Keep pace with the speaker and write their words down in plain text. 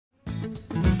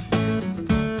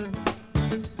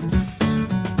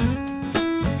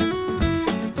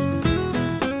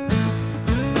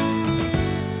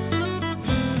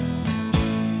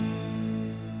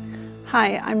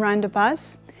Hi, I'm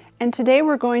Rhonda, and today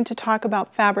we're going to talk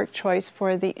about fabric choice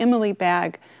for the Emily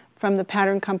bag from the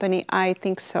pattern company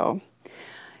ithinksew.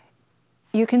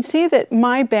 You can see that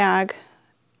my bag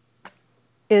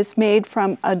is made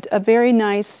from a very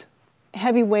nice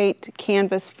heavyweight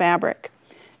canvas fabric.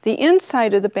 The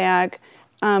inside of the bag,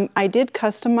 I did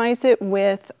customize it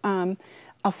with a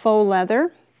faux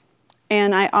leather,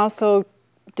 and I also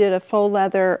did a faux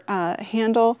leather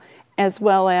handle as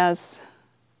well as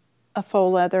a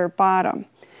faux leather bottom.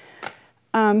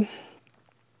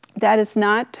 That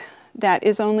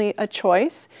is only a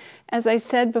choice. As I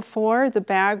said before, the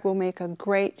bag will make a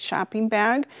great shopping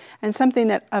bag, and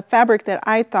a fabric that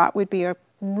I thought would be a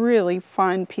really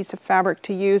fun piece of fabric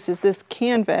to use is this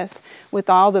canvas with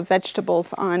all the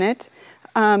vegetables on it.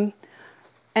 And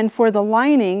for the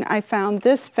lining, I found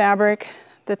this fabric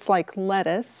that's like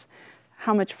lettuce.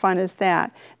 How much fun is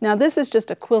that? Now this is just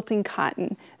a quilting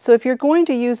cotton. So if you're going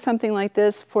to use something like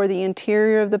this for the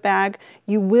interior of the bag,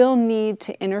 you will need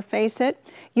to interface it.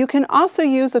 You can also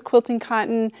use a quilting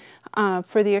cotton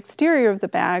for the exterior of the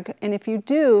bag, and if you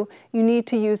do, you need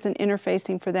to use an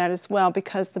interfacing for that as well,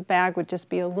 because the bag would just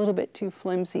be a little bit too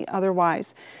flimsy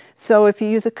otherwise. So if you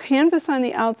use a canvas on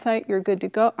the outside, you're good to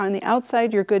go. On the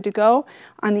outside, you're good to go.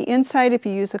 On the inside, if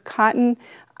you use a cotton,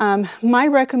 my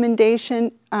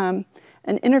recommendation,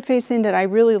 an interfacing that I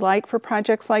really like for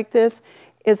projects like this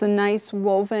is a nice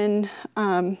woven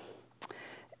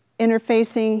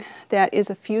interfacing that is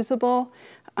a fusible.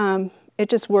 It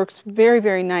just works very,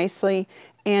 very nicely,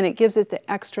 and it gives it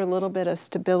the extra little bit of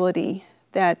stability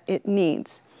that it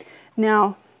needs.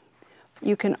 Now,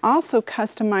 you can also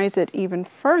customize it even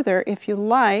further if you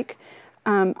like.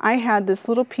 I had this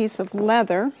little piece of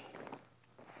leather,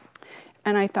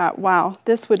 and I thought, wow,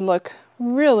 this would look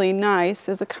really nice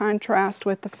as a contrast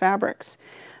with the fabrics.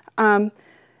 And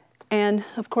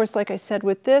of course, like I said,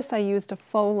 with this I used a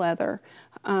faux leather.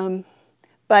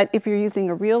 But if you're using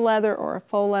a real leather or a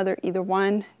faux leather, either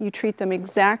one, you treat them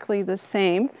exactly the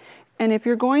same. And if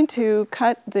you're going to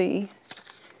cut the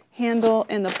handle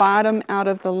and the bottom out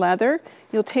of the leather,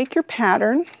 you'll take your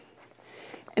pattern,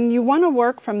 and you want to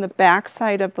work from the back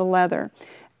side of the leather.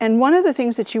 And one of the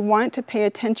things that you want to pay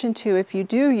attention to if you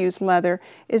do use leather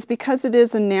is, because it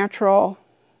is a natural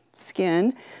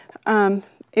skin,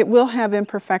 it will have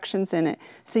imperfections in it.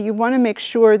 So you want to make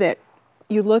sure that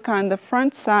you look on the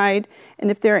front side,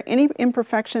 and if there are any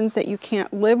imperfections that you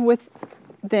can't live with,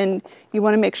 then you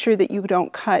want to make sure that you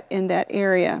don't cut in that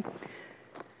area.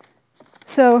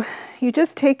 So you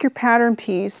just take your pattern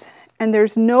piece, and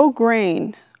there's no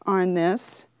grain on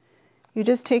this. You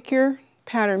just take your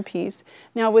pattern piece.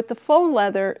 Now with the faux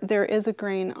leather, there is a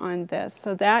grain on this,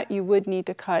 so that you would need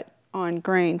to cut on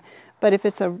grain. But if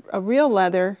it's a real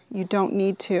leather, you don't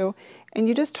need to. And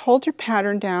you just hold your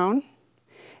pattern down,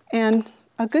 and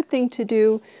a good thing to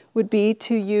do would be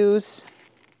to use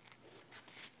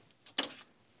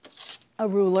a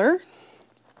ruler,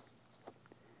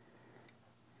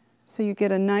 so you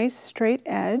get a nice straight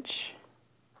edge.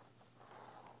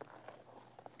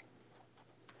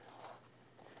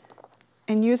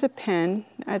 And use a pen.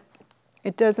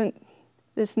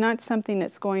 It's not something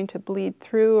that's going to bleed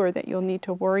through or that you'll need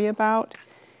to worry about.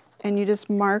 And you just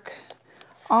mark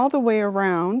all the way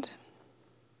around.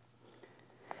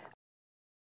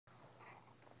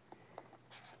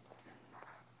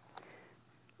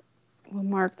 We'll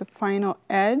mark the final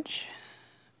edge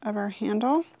of our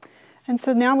handle. And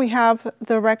so now we have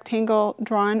the rectangle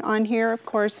drawn on here. Of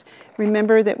course,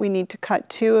 remember that we need to cut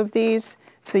 2 of these,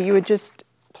 so you would just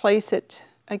place it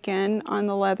again on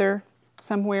the leather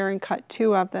somewhere and cut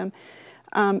 2 of them.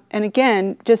 And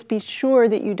again, just be sure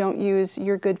that you don't use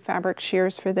your good fabric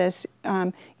shears for this.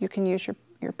 You can use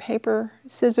your paper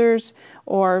scissors,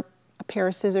 or a pair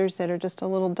of scissors that are just a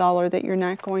little duller, that you're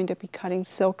not going to be cutting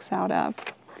silks out of.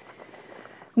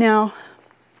 Now,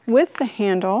 with the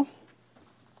handle,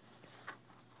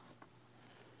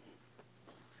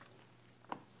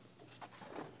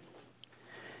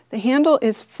 the handle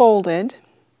is folded,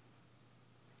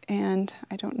 and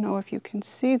I don't know if you can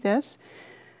see this,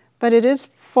 but it is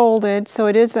folded, so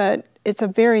it's a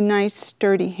very nice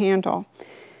sturdy handle.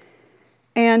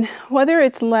 And whether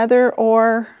it's leather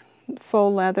or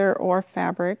faux leather or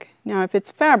fabric, now if it's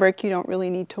fabric, you don't really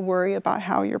need to worry about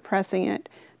how you're pressing it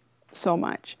so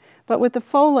much. But with the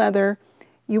faux leather,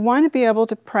 you want to be able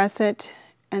to press it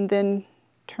and then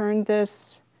turn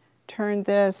this, turn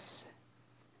this,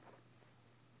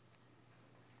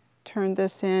 turn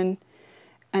this in,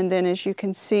 and then as you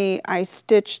can see, I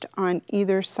stitched on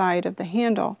either side of the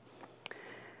handle.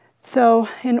 So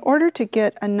in order to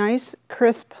get a nice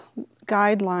crisp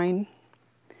guideline,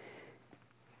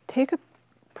 take a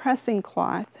pressing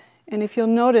cloth, and if you'll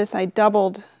notice I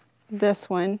doubled this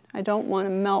one. I don't want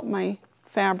to melt my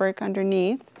fabric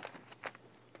underneath.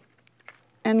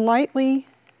 And lightly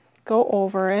go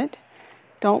over it.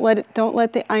 Don't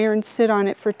let the iron sit on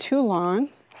it for too long.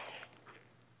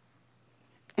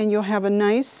 And you'll have a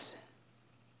nice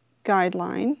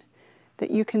guideline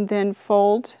that you can then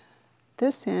fold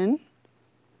this in.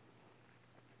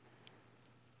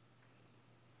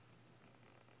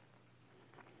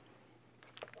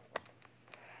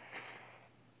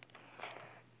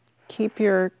 Keep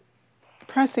your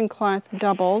pressing cloth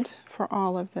doubled for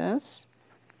all of this.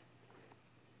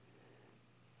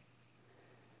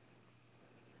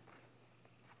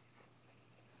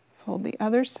 Fold the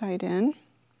other side in.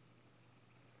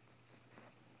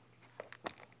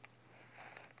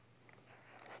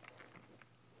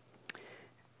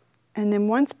 And then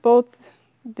once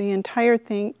the entire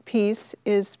piece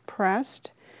is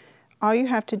pressed, all you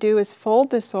have to do is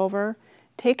fold this over,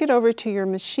 take it over to your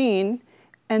machine,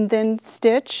 and then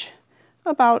stitch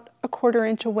about 1/4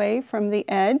 inch away from the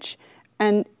edge,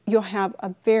 and you'll have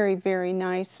a very, very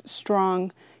nice,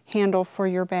 strong handle for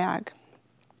your bag.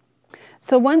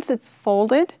 So once it's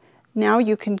folded, now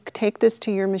you can take this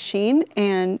to your machine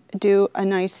and do a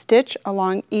nice stitch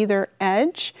along either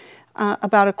edge,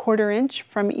 about 1/4 inch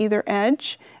from either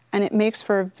edge, and it makes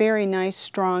for a very nice,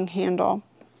 strong handle.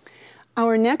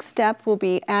 Our next step will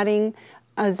be adding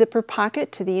a zipper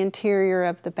pocket to the interior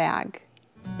of the bag.